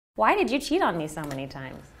Why did you cheat on me so many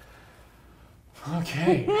times?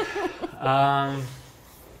 Okay. I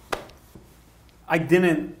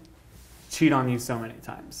didn't cheat on you so many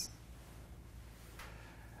times.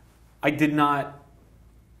 I did not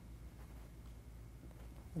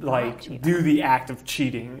do the act of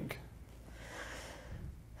cheating.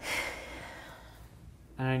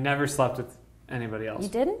 And I never slept with anybody else. You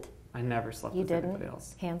didn't? I never slept with anybody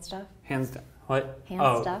else. Hand stuff? Hands down. What?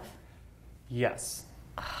 Hand stuff? Yes.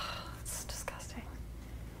 Oh, it's disgusting.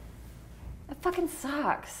 It fucking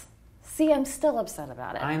sucks. See, I'm still upset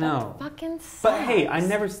about it. I know. That fucking sucks. But hey, I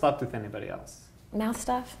never slept with anybody else. Mouth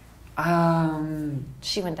stuff?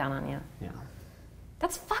 She went down on you. Yeah.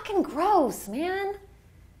 That's fucking gross, man.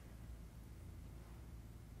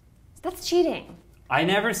 That's cheating. I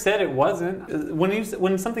never said it wasn't.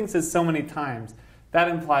 When something says so many times, that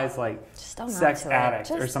implies sex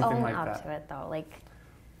addict or something like that. Just own up to it, though.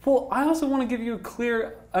 Well, I also want to give you a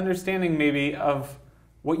clear understanding, maybe, of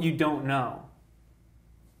what you don't know.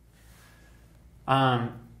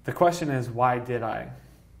 The question is, why did I?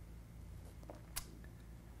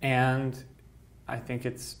 And I think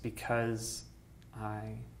it's because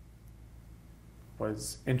I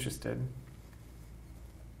was interested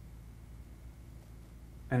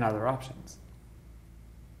in other options.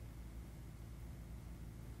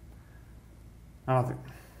 I don't think...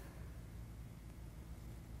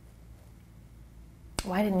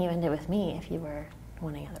 Why didn't you end it with me if you were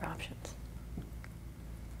wanting other options?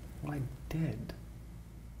 Well, I did.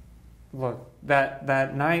 Look,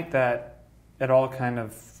 that night that it all kind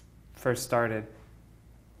of first started,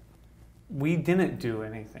 we didn't do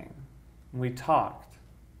anything. We talked.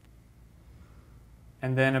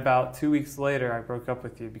 And then about 2 weeks later, I broke up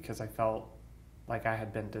with you because I felt like I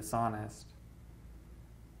had been dishonest.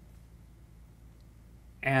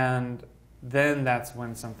 And then that's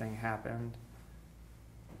when something happened.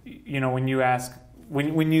 You know, when you ask,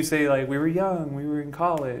 when you say, we were young, we were in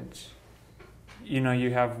college,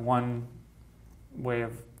 you have one way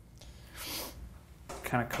of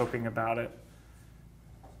kind of coping about it.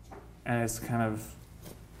 And it's kind of,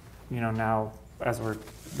 now as we're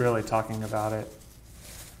really talking about it,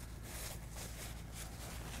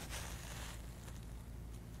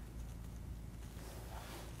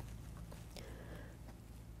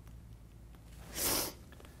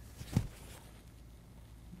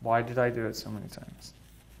 why did I do it so many times?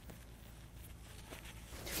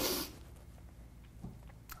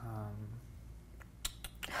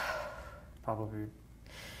 Probably.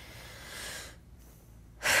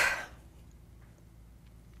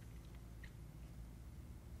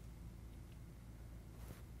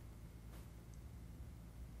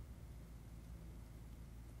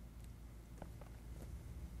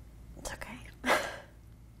 It's okay.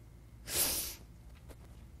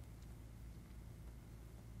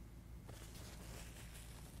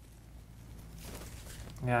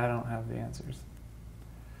 Yeah, I don't have the answers.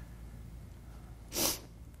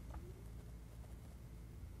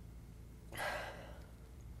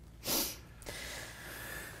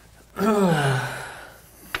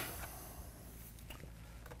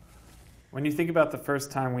 When you think about the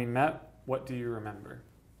first time we met, what do you remember?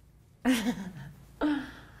 I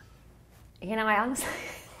honestly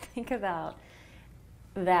think about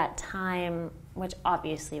that time, which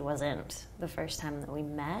obviously wasn't the first time that we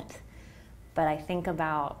met, but I think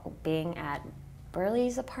about being at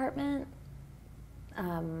Burley's apartment,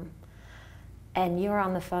 and you were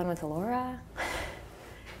on the phone with Laura,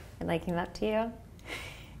 and I came up to you.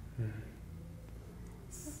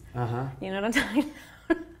 Uh-huh. You know what I'm talking about?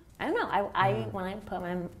 I don't know. When I put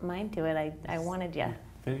my mind to it, I wanted you.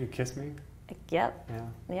 Didn't you kiss me? Yep.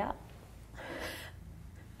 Yeah.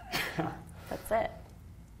 That's it.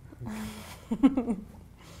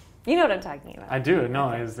 You know what I'm talking about. I do. No,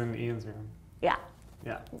 I was in Ian's room. Yeah.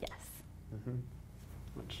 Yeah. Yes. Mm-hmm.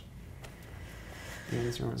 Which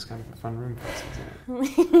Ian's room is kind of a fun room for us,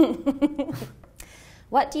 isn't it?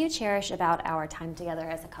 What do you cherish about our time together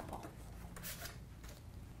as a couple?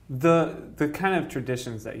 The kind of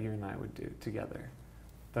traditions that you and I would do together.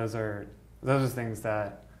 Those are things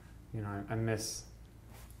that I miss,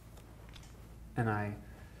 and I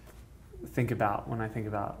think about when I think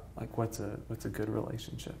about what's a good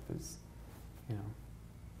relationship is,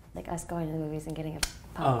 Like us going to the movies and getting a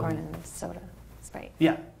popcorn and soda, Sprite.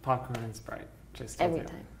 Yeah, popcorn and Sprite. Which I still Every do.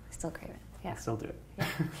 time. I still crave it. Yeah. I still do it. Yeah.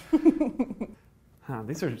 Huh,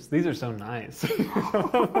 these are so nice.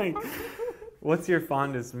 What's your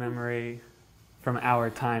fondest memory from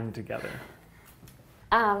our time together?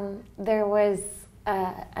 There was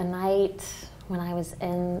a night when I was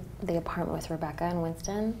in the apartment with Rebecca and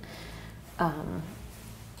Winston.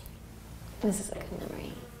 This is a good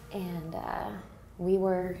memory. And we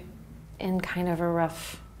were in kind of a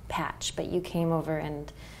rough patch, but you came over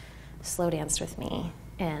and slow danced with me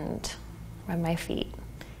and rubbed my feet.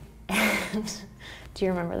 And do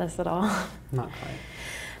you remember this at all? Not quite.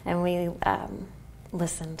 And we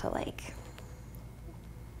listened to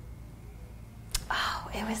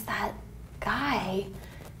it was that guy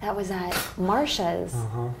that was at Marsha's.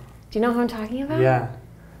 Uh-huh. Do you know who I'm talking about? Yeah.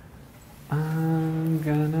 I'm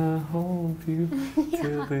gonna hold you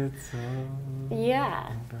till it's over.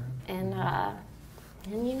 Yeah. And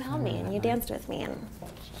you held me and you danced with me and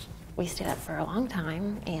we stayed up for a long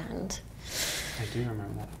time and... I do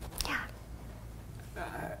remember that.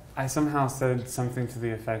 Yeah. I somehow said something to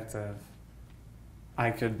the effect of,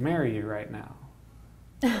 I could marry you right now.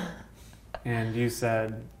 And you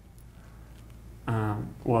said,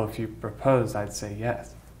 well, if you proposed, I'd say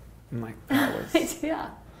yes. And that was... Yeah.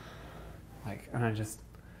 And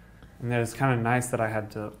it was kind of nice that I had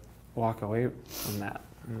to walk away from that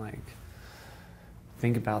and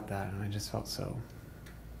think about that, and I just felt so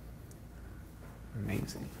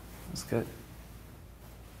amazing. It was good.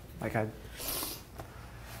 I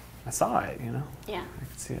saw it, Yeah. I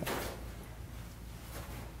could see it.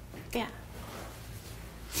 Yeah.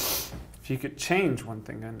 If you could change one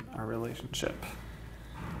thing in our relationship,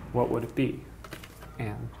 what would it be,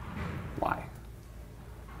 and why?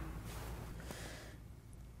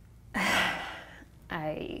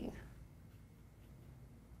 I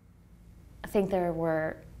think there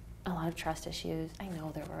were a lot of trust issues. I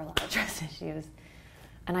know there were a lot of trust issues.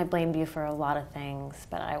 And I blamed you for a lot of things,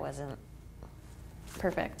 but I wasn't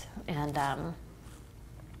perfect. And,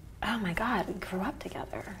 oh my God, we grew up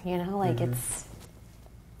together, it's...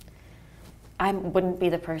 I wouldn't be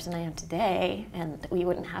the person I am today, and we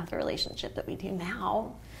wouldn't have the relationship that we do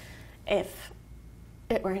now if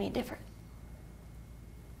it were any different.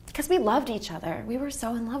 Because we loved each other. We were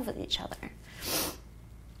so in love with each other.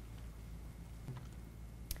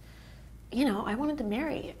 I wanted to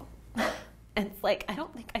marry you. And it's I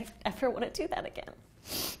don't think I ever want to do that again.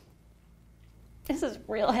 This is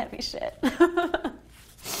real heavy shit. But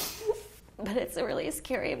it's a really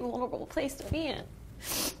scary and vulnerable place to be in.